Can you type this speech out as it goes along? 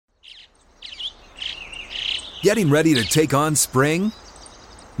Getting ready to take on spring?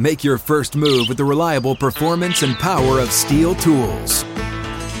 Make your first move with the reliable performance and power of Steel tools.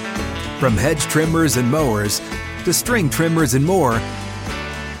 From hedge trimmers and mowers to string trimmers and more,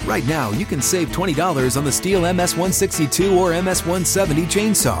 right now you can save $20 on the Steel MS-162 or MS-170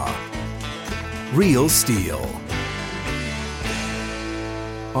 chainsaw. Real Steel.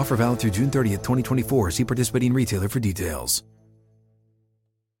 Offer valid through June 30th, 2024. See participating retailer for details.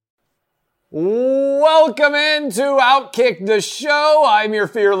 Welcome into Outkick the Show. I'm your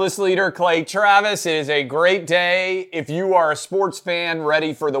fearless leader, Clay Travis. It is a great day if you are a sports fan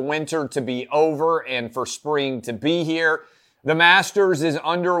ready for the winter to be over and for spring to be here. The Masters is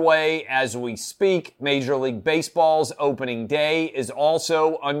underway as we speak. Major League Baseball's opening day is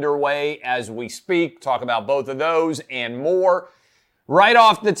also underway as we speak. Talk about both of those and more. Right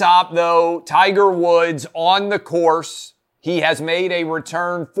off the top, though, Tiger Woods on the course. He has made a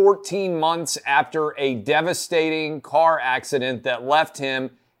return 14 months after a devastating car accident that left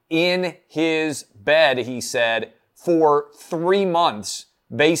him in his bed, he said, for 3 months,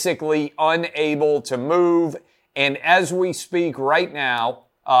 basically unable to move. And as we speak right now,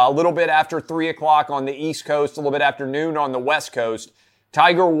 a little bit after 3 o'clock on the East Coast, a little bit after noon on the West Coast,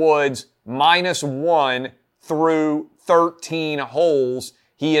 Tiger Woods -1 through 13 holes.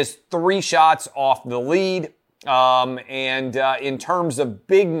 He is 3 shots off the lead. In terms of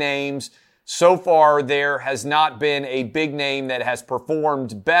big names, so far there has not been a big name that has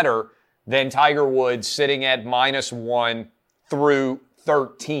performed better than Tiger Woods, sitting at -1 through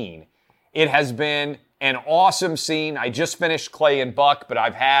 13. It has been an awesome scene. I just finished Clay and Buck, but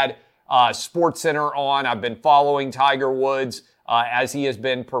I've had SportsCenter on. I've been following Tiger Woods as he has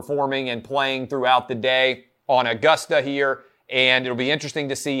been performing and playing throughout the day on Augusta here, and it'll be interesting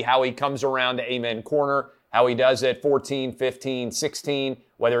to see how he comes around to Amen Corner, how he does at 14, 15, 16,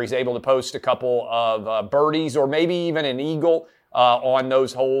 whether he's able to post a couple of birdies or maybe even an eagle on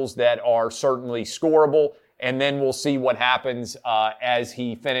those holes that are certainly scoreable. And then we'll see what happens as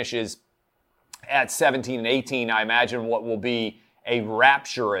he finishes at 17 and 18. I imagine what will be a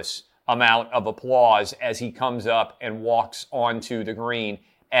rapturous amount of applause as he comes up and walks onto the green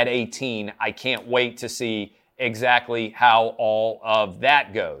at 18. I can't wait to see exactly how all of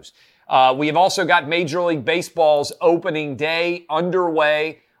that goes. We have also got Major League Baseball's opening day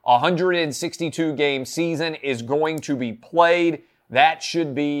underway. 162-game season is going to be played. That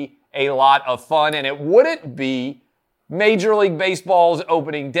should be a lot of fun, and it wouldn't be Major League Baseball's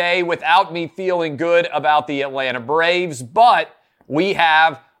opening day without me feeling good about the Atlanta Braves, but we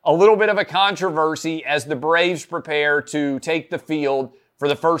have a little bit of a controversy as the Braves prepare to take the field for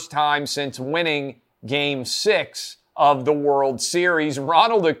the first time since winning Game 6 of the World Series.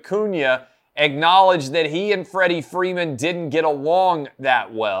 Ronald Acuna acknowledged that he and Freddie Freeman didn't get along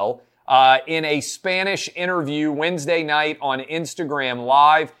that well. In a Spanish interview Wednesday night on Instagram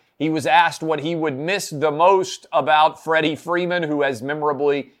Live, he was asked what he would miss the most about Freddie Freeman, who has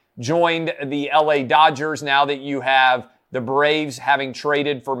memorably joined the LA Dodgers now that you have the Braves having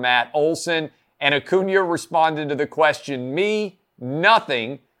traded for Matt Olson. And Acuna responded to the question, "Me,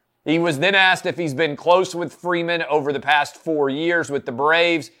 nothing." He was then asked if he's been close with Freeman over the past 4 years with the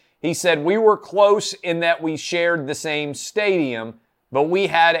Braves. He said, "We were close in that we shared the same stadium, but we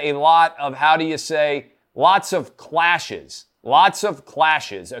had a lot of, lots of clashes." Lots of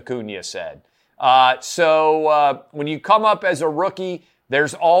clashes, Acuna said. So when you come up as a rookie,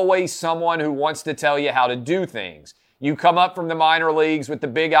 there's always someone who wants to tell you how to do things. You come up from the minor leagues with the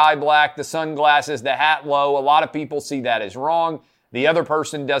big eye black, the sunglasses, the hat low. A lot of people see that as wrong. The other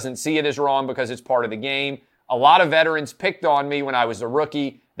person doesn't see it as wrong because it's part of the game. A lot of veterans picked on me when I was a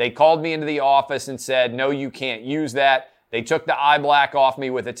rookie. They called me into the office and said, "No, you can't use that." They took the eye black off me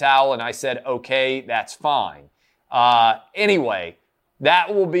with a towel, and I said, "Okay, that's fine." Anyway,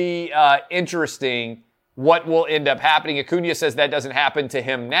 that will be interesting what will end up happening. Acuna says that doesn't happen to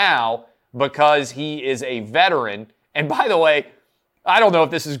him now because he is a veteran. And by the way, I don't know if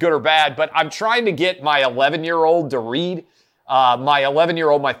this is good or bad, but I'm trying to get my 11-year-old to read. My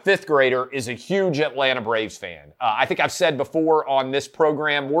 11-year-old, my 5th grader, is a huge Atlanta Braves fan. I think I've said before on this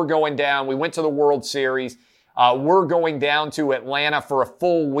program, we're going down. We went to the World Series. We're going down to Atlanta for a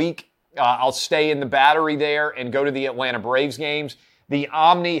full week. I'll stay in the Battery there and go to the Atlanta Braves games. The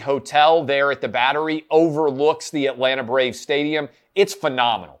Omni Hotel there at the Battery overlooks the Atlanta Braves Stadium. It's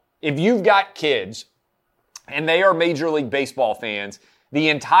phenomenal. If you've got kids and they are Major League Baseball fans, the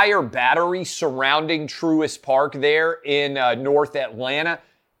entire Battery surrounding Truist Park there in North Atlanta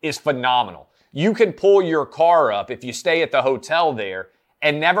is phenomenal. You can pull your car up if you stay at the hotel there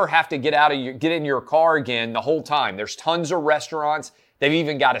and never have to get in your car again the whole time. There's tons of restaurants. They've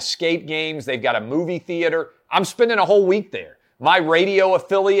even got escape games. They've got a movie theater. I'm spending a whole week there. My radio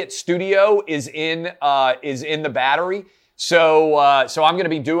affiliate studio is in the Battery. So I'm going to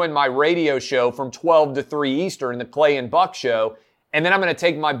be doing my radio show from 12 to 3 Eastern, the Clay and Buck show. And then I'm going to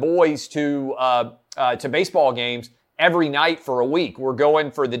take my boys to baseball games every night for a week. We're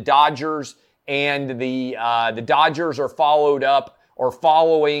going for the Dodgers, and the Dodgers are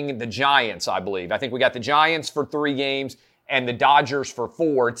following the Giants, I believe. I think we got the Giants for 3 games and the Dodgers for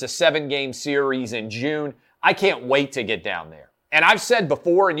 4. It's a 7-game series in June. I can't wait to get down there. And I've said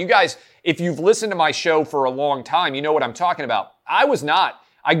before, and you guys, if you've listened to my show for a long time, you know what I'm talking about.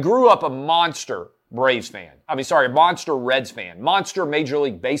 I grew up a monster Braves fan. Monster Reds fan. Monster Major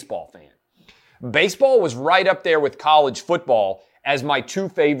League Baseball fan. Baseball was right up there with college football as my 2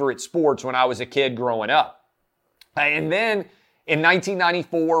 favorite sports when I was a kid growing up. And then in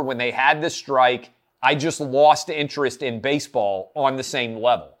 1994, when they had the strike, I just lost interest in baseball on the same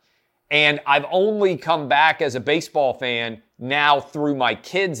level. And I've only come back as a baseball fan now through my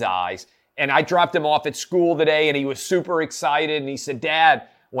kid's eyes. And I dropped him off at school today, and he was super excited. And he said, "Dad,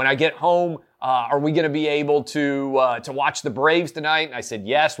 when I get home, are we going to be able to watch the Braves tonight?" And I said,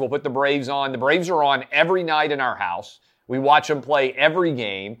 "Yes, we'll put the Braves on." The Braves are on every night in our house. We watch them play every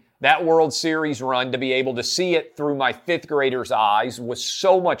game. That World Series run, to be able to see it through my 5th grader's eyes, was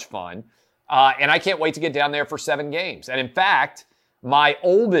so much fun. And I can't wait to get down there for 7 games. And in fact, my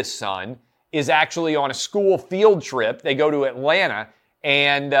oldest son is actually on a school field trip. They go to Atlanta,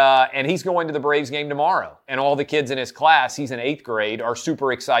 and he's going to the Braves game tomorrow. And all the kids in his class, he's in 8th grade, are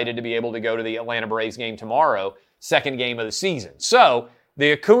super excited to be able to go to the Atlanta Braves game tomorrow, 2nd game of the season. So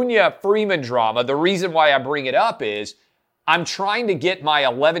the Acuna-Freeman drama, the reason why I bring it up is I'm trying to get my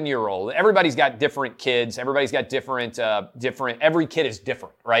 11-year-old. Everybody's got different kids. Everybody's got different, every kid is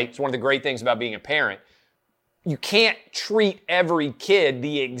different, right? It's one of the great things about being a parent. You can't treat every kid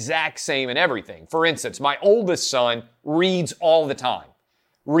the exact same in everything. For instance, my oldest son reads all the time.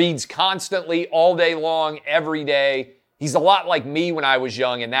 Reads constantly, all day long, every day. He's a lot like me when I was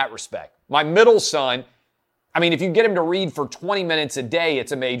young in that respect. My middle son, if you get him to read for 20 minutes a day,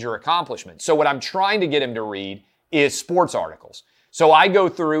 it's a major accomplishment. So what I'm trying to get him to read is sports articles. So I go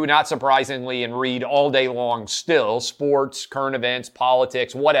through, not surprisingly, and read all day long still, sports, current events,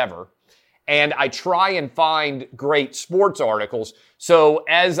 politics, whatever. And I try and find great sports articles. So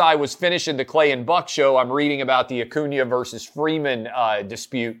as I was finishing the Clay and Buck show, I'm reading about the Acuna versus Freeman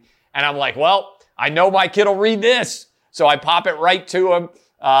dispute. And I'm like, well, I know my kid will read this. So I pop it right to him,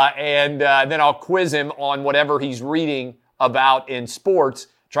 and then I'll quiz him on whatever he's reading about in sports,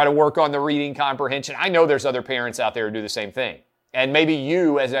 try to work on the reading comprehension. I know there's other parents out there who do the same thing. And maybe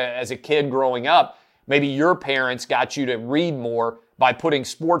you, as a kid growing up, maybe your parents got you to read more by putting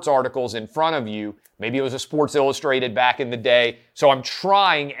sports articles in front of you. Maybe it was a Sports Illustrated back in the day. So I'm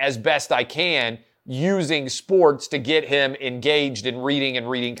trying as best I can using sports to get him engaged in reading and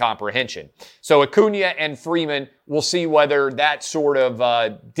reading comprehension. So Acuna and Freeman, we'll see whether that sort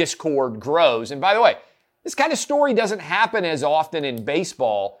of discord grows. And by the way, this kind of story doesn't happen as often in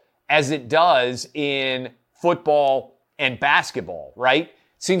baseball as it does in football and basketball, right?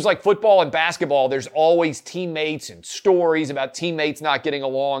 Seems like football and basketball, there's always teammates and stories about teammates not getting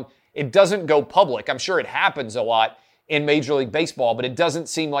along. It doesn't go public. I'm sure it happens a lot in Major League Baseball, but it doesn't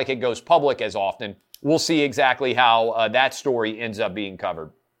seem like it goes public as often. We'll see exactly how that story ends up being covered.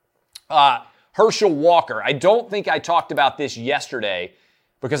 Herschel Walker. I don't think I talked about this yesterday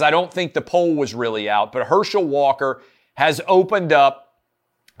because I don't think the poll was really out, but Herschel Walker has opened up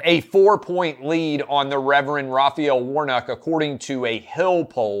a 4-point lead on the Reverend Raphael Warnock, according to a Hill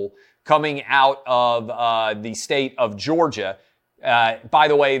poll coming out of the state of Georgia. By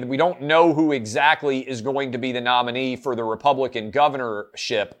the way, we don't know who exactly is going to be the nominee for the Republican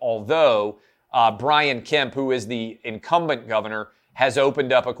governorship, although Brian Kemp, who is the incumbent governor, has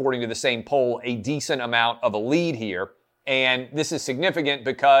opened up, according to the same poll, a decent amount of a lead here. And this is significant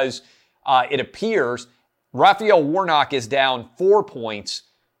because it appears Raphael Warnock is down 4 points.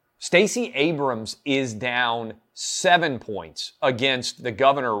 Stacey Abrams is down 7 points against the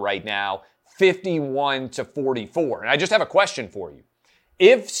governor right now, 51-44. And I just have a question for you.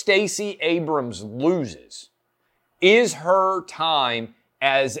 If Stacey Abrams loses, is her time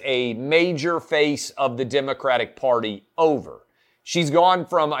as a major face of the Democratic Party over? She's gone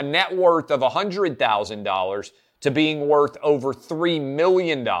from a net worth of $100,000 to being worth over $3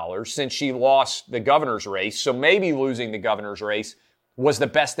 million since she lost the governor's race. So maybe losing the governor's race was the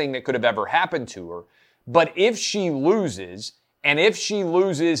best thing that could have ever happened to her. But if she loses, and if she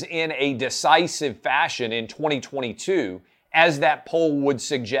loses in a decisive fashion in 2022, as that poll would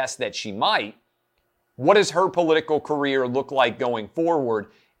suggest that she might, what does her political career look like going forward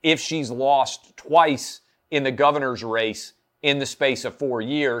if she's lost twice in the governor's race in the space of 4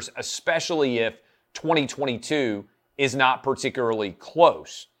 years, especially if 2022 is not particularly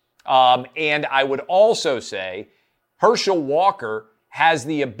close. And I would also say Herschel Walker has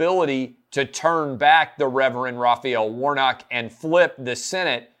the ability to turn back the Reverend Raphael Warnock and flip the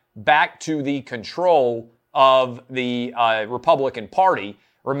Senate back to the control of the Republican Party.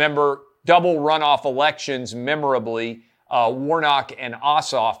 Remember, double runoff elections, memorably, Warnock and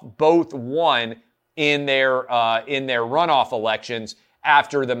Ossoff both won in their runoff elections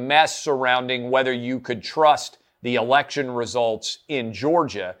after the mess surrounding whether you could trust the election results in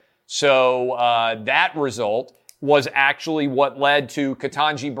Georgia. So that result was actually what led to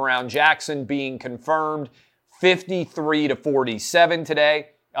Ketanji Brown Jackson being confirmed 53-47 today.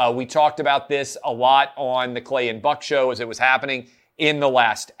 We talked about this a lot on the Clay and Buck show as it was happening in the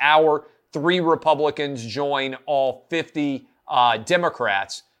last hour. 3 Republicans join all 50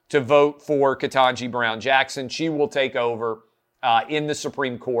 Democrats to vote for Ketanji Brown Jackson. She will take over in the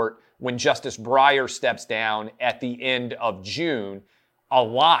Supreme Court when Justice Breyer steps down at the end of June. A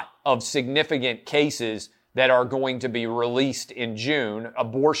lot of significant cases that are going to be released in June.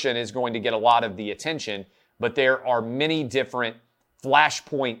 Abortion is going to get a lot of the attention, but there are many different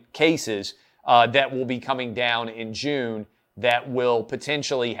flashpoint cases that will be coming down in June that will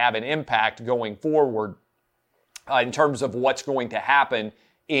potentially have an impact going forward in terms of what's going to happen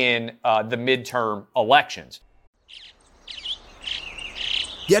in the midterm elections.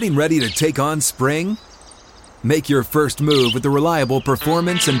 Getting ready to take on spring? Make your first move with the reliable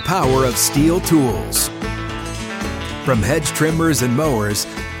performance and power of Steel tools. From hedge trimmers and mowers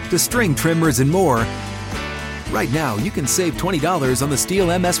to string trimmers and more, right now you can save $20 on the Steel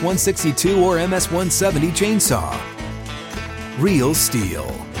MS-162 or MS-170 chainsaw. Real Steel.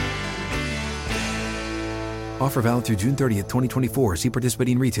 Offer valid through June 30th, 2024. See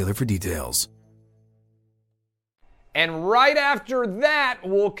participating retailer for details. And right after that,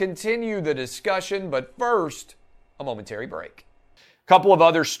 we'll continue the discussion. But first, a momentary break. A couple of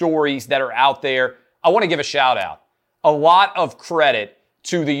other stories that are out there. I want to give a shout out. A lot of credit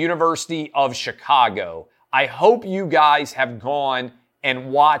to the University of Chicago. I hope you guys have gone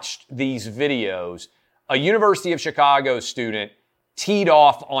and watched these videos. A University of Chicago student teed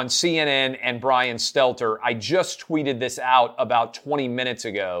off on CNN and Brian Stelter. I just tweeted this out about 20 minutes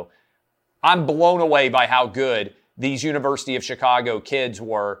ago. I'm blown away by how good these University of Chicago kids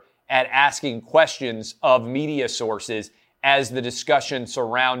were at asking questions of media sources as the discussion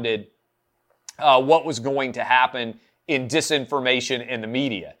surrounded what was going to happen in disinformation in the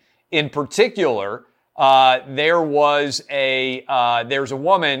media. In particular, there's a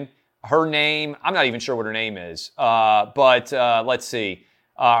woman, her name, I'm not even sure what her name is, but let's see.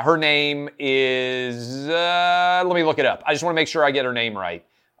 Her name is, let me look it up. I just want to make sure I get her name right,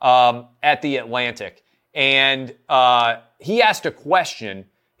 at The Atlantic. And he asked a question.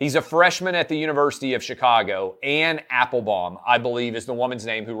 He's a freshman at the University of Chicago. Ann Applebaum, I believe, is the woman's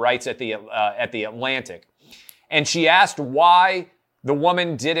name who writes at the Atlantic. And she asked why the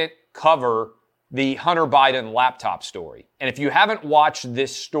woman didn't cover the Hunter Biden laptop story. And if you haven't watched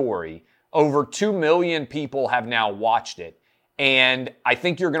this story, over 2 million people have now watched it. And I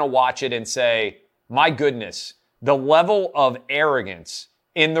think you're going to watch it and say, my goodness, the level of arrogance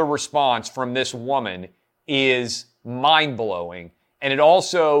in the response from this woman is mind-blowing. And it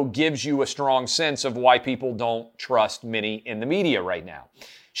also gives you a strong sense of why people don't trust many in the media right now.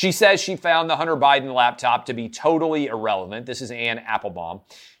 She says she found the Hunter Biden laptop to be totally irrelevant. This is Ann Applebaum.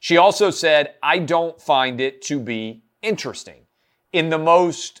 She also said, I don't find it to be interesting. In the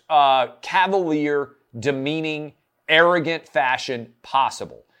most cavalier, demeaning, arrogant fashion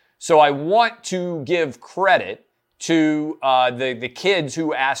possible. So I want to give credit to the kids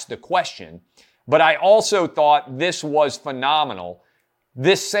who asked the question, but I also thought this was phenomenal.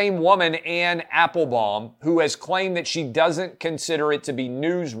 This same woman, Ann Applebaum, who has claimed that she doesn't consider it to be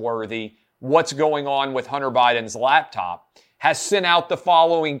newsworthy what's going on with Hunter Biden's laptop, has sent out the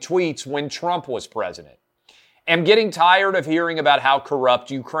following tweets when Trump was president. I'm getting tired of hearing about how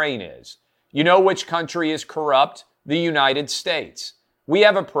corrupt Ukraine is. You know which country is corrupt? The United States. We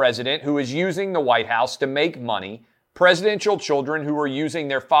have a president who is using the White House to make money, presidential children who are using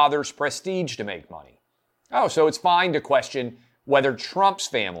their father's prestige to make money. Oh, so it's fine to question whether Trump's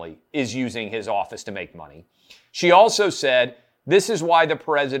family is using his office to make money. She also said, this is why the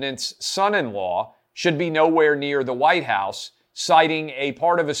president's son-in-law should be nowhere near the White House, citing a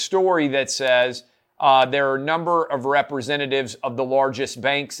part of a story that says there are a number of representatives of the largest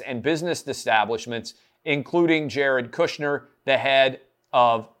banks and business establishments, including Jared Kushner, the head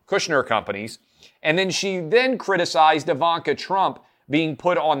of Kushner Companies, And then she then criticized Ivanka Trump being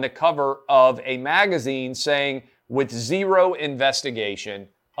put on the cover of a magazine saying with zero investigation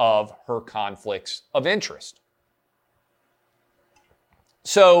of her conflicts of interest.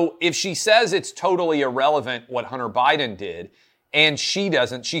 So if she says it's totally irrelevant what Hunter Biden did, and she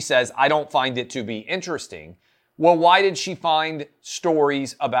doesn't, she says, I don't find it to be interesting. Well, why did she find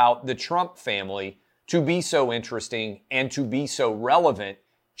stories about the Trump family to be so interesting and to be so relevant?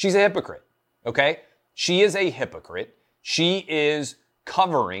 She's a hypocrite, okay? She is a hypocrite. She is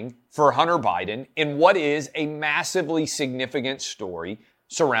covering for Hunter Biden in what is a massively significant story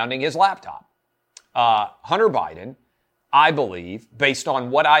surrounding his laptop. Hunter Biden, I believe, based on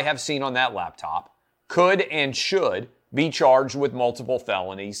what I have seen on that laptop, could and should be charged with multiple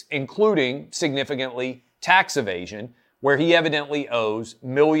felonies, including significantly tax evasion, where he evidently owes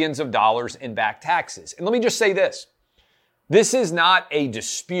millions of dollars in back taxes. And let me just say this. This is not a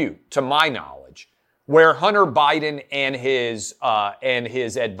dispute, to my knowledge, where Hunter Biden and his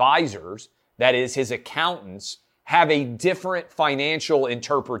advisors, that is his accountants, have a different financial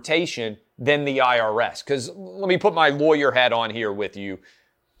interpretation than the IRS. Because let me put my lawyer hat on here with you.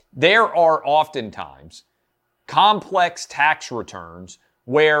 There are oftentimes complex tax returns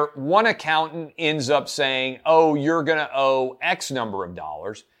where one accountant ends up saying, oh, you're going to owe X number of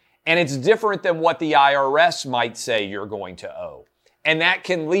dollars, and it's different than what the IRS might say you're going to owe. And that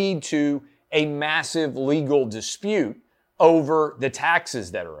can lead to a massive legal dispute over the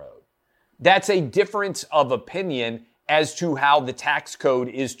taxes that are owed. That's a difference of opinion as to how the tax code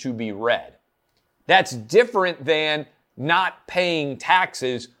is to be read. That's different than not paying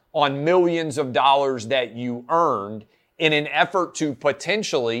taxes on millions of dollars that you earned in an effort to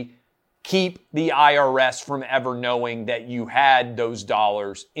potentially keep the IRS from ever knowing that you had those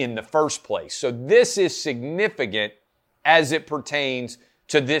dollars in the first place. So this is significant as it pertains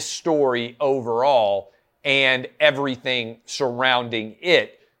to this story overall and everything surrounding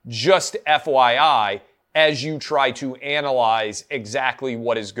it. Just FYI, as you try to analyze exactly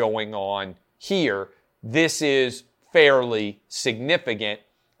what is going on here, this is fairly significant.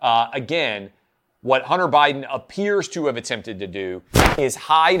 Again, what Hunter Biden appears to have attempted to do is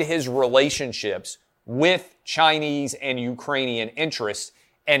hide his relationships with Chinese and Ukrainian interests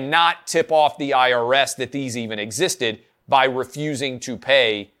and not tip off the IRS that these even existed by refusing to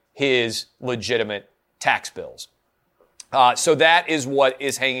pay his legitimate tax bills. So that is what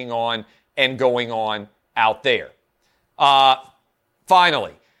is hanging on and going on out there.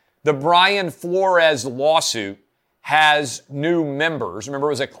 Finally, the Brian Flores lawsuit has new members. Remember,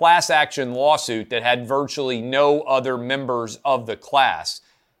 it was a class action lawsuit that had virtually no other members of the class.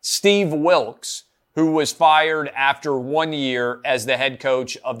 Steve Wilks, who was fired after 1 year as the head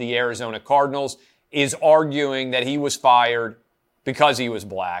coach of the Arizona Cardinals, is arguing that he was fired because he was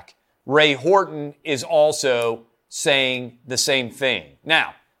black. Ray Horton is also saying the same thing.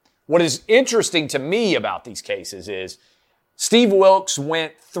 Now, what is interesting to me about these cases is Steve Wilks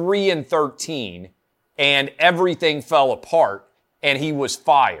went 3-13 and everything fell apart and he was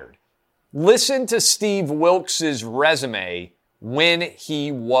fired. Listen to Steve Wilks' resume when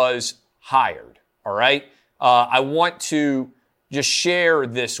he was hired, all right? I want to just share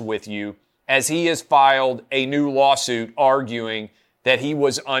this with you as he has filed a new lawsuit arguing that he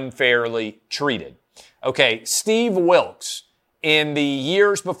was unfairly treated. Okay, Steve Wilks, in the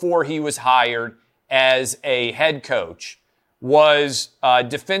years before he was hired as a head coach, was a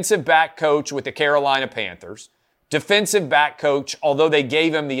defensive back coach with the Carolina Panthers, defensive back coach, although they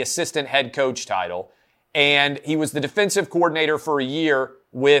gave him the assistant head coach title, and he was the defensive coordinator for a year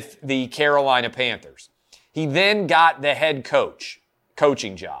with the Carolina Panthers. He then got the head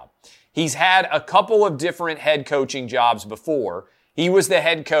coaching job. He's had a couple of different head coaching jobs before. He was the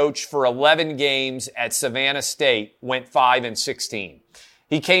head coach for 11 games at Savannah State, went 5-16.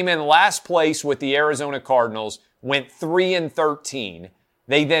 He came in last place with the Arizona Cardinals, went 3-13.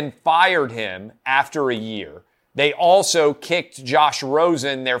 They then fired him after a year. They also kicked Josh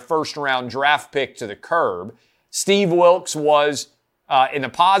Rosen, their first-round draft pick, to the curb. Steve Wilks was, in a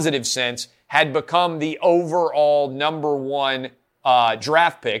positive sense, had become the overall number one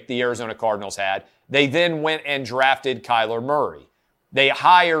draft pick the Arizona Cardinals had. They then went and drafted Kyler Murray. They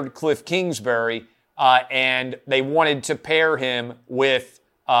hired Cliff Kingsbury, and they wanted to pair him with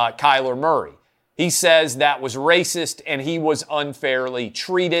Kyler Murray. He says that was racist and he was unfairly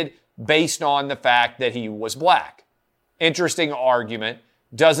treated based on the fact that he was black. Interesting argument.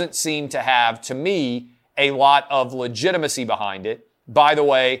 Doesn't seem to have, to me, a lot of legitimacy behind it. By the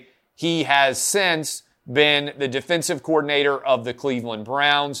way, he has since been the defensive coordinator of the Cleveland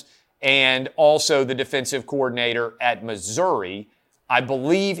Browns and also the defensive coordinator at Missouri. I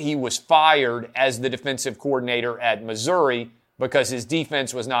believe he was fired as the defensive coordinator at Missouri because his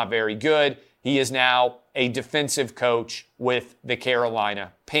defense was not very good. He is now a defensive coach with the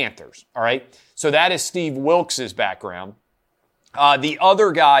Carolina Panthers. All right. So that is Steve Wilks' background. The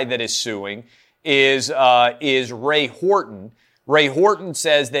other guy that is suing is Ray Horton. Ray Horton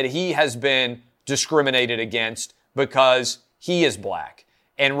says that he has been discriminated against because he is black.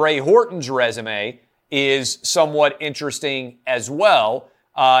 And Ray Horton's resume is somewhat interesting as well.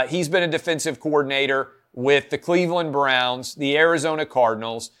 He's been a defensive coordinator with the Cleveland Browns, the Arizona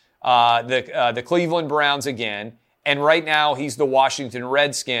Cardinals, the Cleveland Browns again, and right now he's the Washington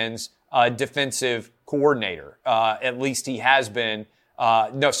Redskins defensive coordinator. At least he has been.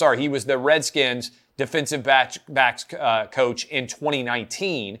 He was the Redskins defensive backs coach in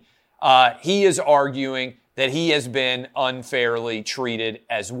 2019. He is arguing that he has been unfairly treated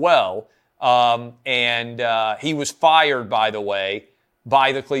as well. And he was fired, by the way,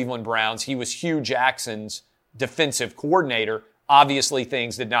 by the Cleveland Browns. He was Hugh Jackson's defensive coordinator. Obviously,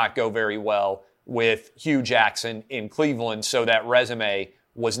 things did not go very well with Hugh Jackson in Cleveland, so that resume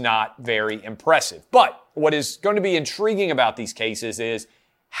was not very impressive. But what is going to be intriguing about these cases is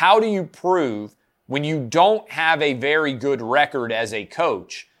how do you prove when you don't have a very good record as a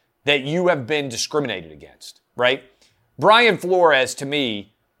coach that you have been discriminated against, right? Brian Flores, to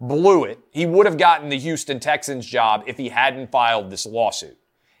me, blew it. He would have gotten the Houston Texans job if he hadn't filed this lawsuit.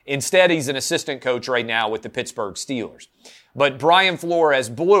 Instead, he's an assistant coach right now with the Pittsburgh Steelers. But Brian Flores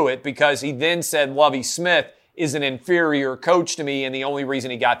blew it because he then said Lovie Smith is an inferior coach to me, and the only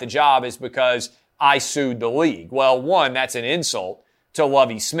reason he got the job is because I sued the league. Well, one, that's an insult to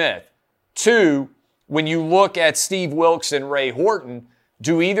Lovie Smith. Two, when you look at Steve Wilks and Ray Horton,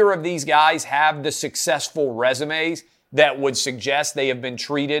 do either of these guys have the successful resumes that would suggest they have been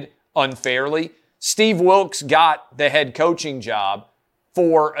treated unfairly? Steve Wilks got the head coaching job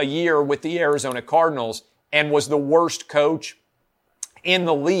for a year with the Arizona Cardinals and was the worst coach in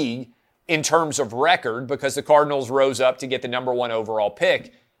the league in terms of record because the Cardinals rose up to get the number 1 overall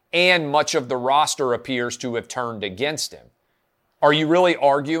pick, and much of the roster appears to have turned against him. Are you really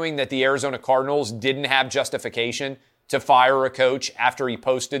arguing that the Arizona Cardinals didn't have justification to fire a coach after he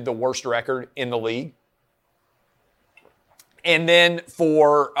posted the worst record in the league? And then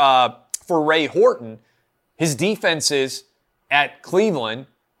for Ray Horton, his defenses at Cleveland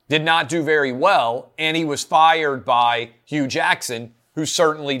did not do very well, and he was fired by Hugh Jackson, who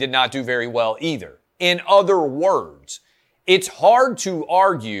certainly did not do very well either. In other words, it's hard to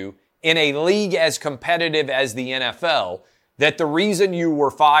argue in a league as competitive as the NFL that the reason you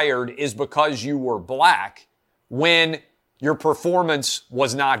were fired is because you were black when your performance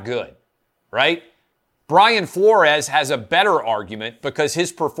was not good, right? Brian Flores has a better argument because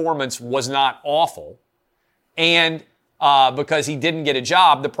his performance was not awful and because he didn't get a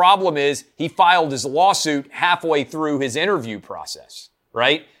job. The problem is he filed his lawsuit halfway through his interview process,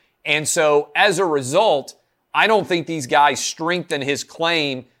 right? And so as a result, I don't think these guys strengthen his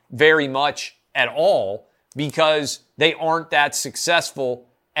claim very much at all because they aren't that successful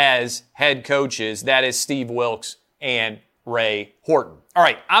as head coaches. That is Steve Wilks and Ray Horton. All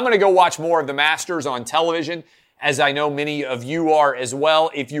right, I'm going to go watch more of the Masters on television, as I know many of you are as well.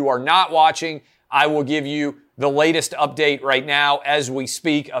 If you are not watching, I will give you the latest update right now as we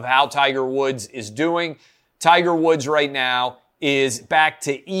speak of how Tiger Woods is doing. Tiger Woods right now is back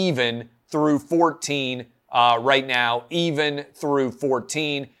to even through 14 right now, even through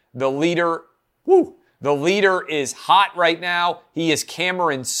 14. The leader is hot right now. He is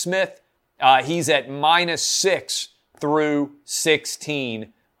Cameron Smith. He's at -6 through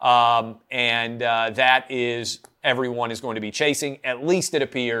 16. That is, everyone is going to be chasing, at least it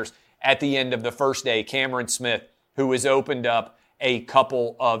appears, at the end of the first day, Cameron Smith, who has opened up a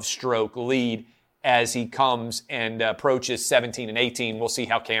couple of stroke lead as he comes and approaches 17 and 18. We'll see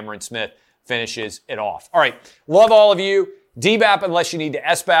how Cameron Smith finishes it off. All right. Love all of you. DBAP unless you need to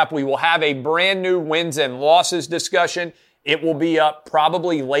SBAP. We will have a brand new wins and losses discussion. It will be up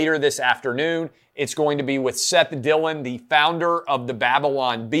probably later this afternoon. It's going to be with Seth Dillon, the founder of the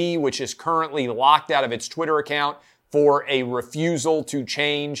Babylon Bee, which is currently locked out of its Twitter account for a refusal to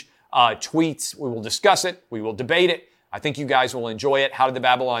change tweets. We will discuss it. We will debate it. I think you guys will enjoy it. How did the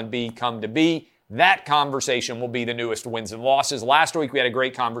Babylon Bee come to be? That conversation will be the newest wins and losses. Last week, we had a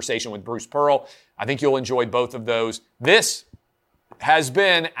great conversation with Bruce Pearl. I think you'll enjoy both of those. This has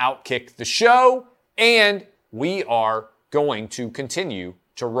been Outkick the Show, and we are going to continue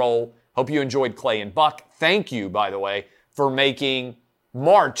to roll. Hope you enjoyed Clay and Buck. Thank you, by the way, for making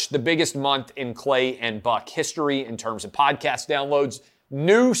March the biggest month in Clay and Buck history in terms of podcast downloads.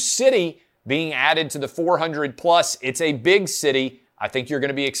 New city being added to the 400 plus. It's a big city. I think you're going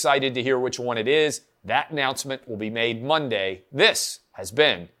to be excited to hear which one it is. That announcement will be made Monday. This has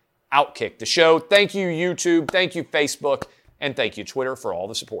been Outkick the Show. Thank you, YouTube. Thank you, Facebook. And thank you, Twitter, for all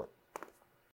the support.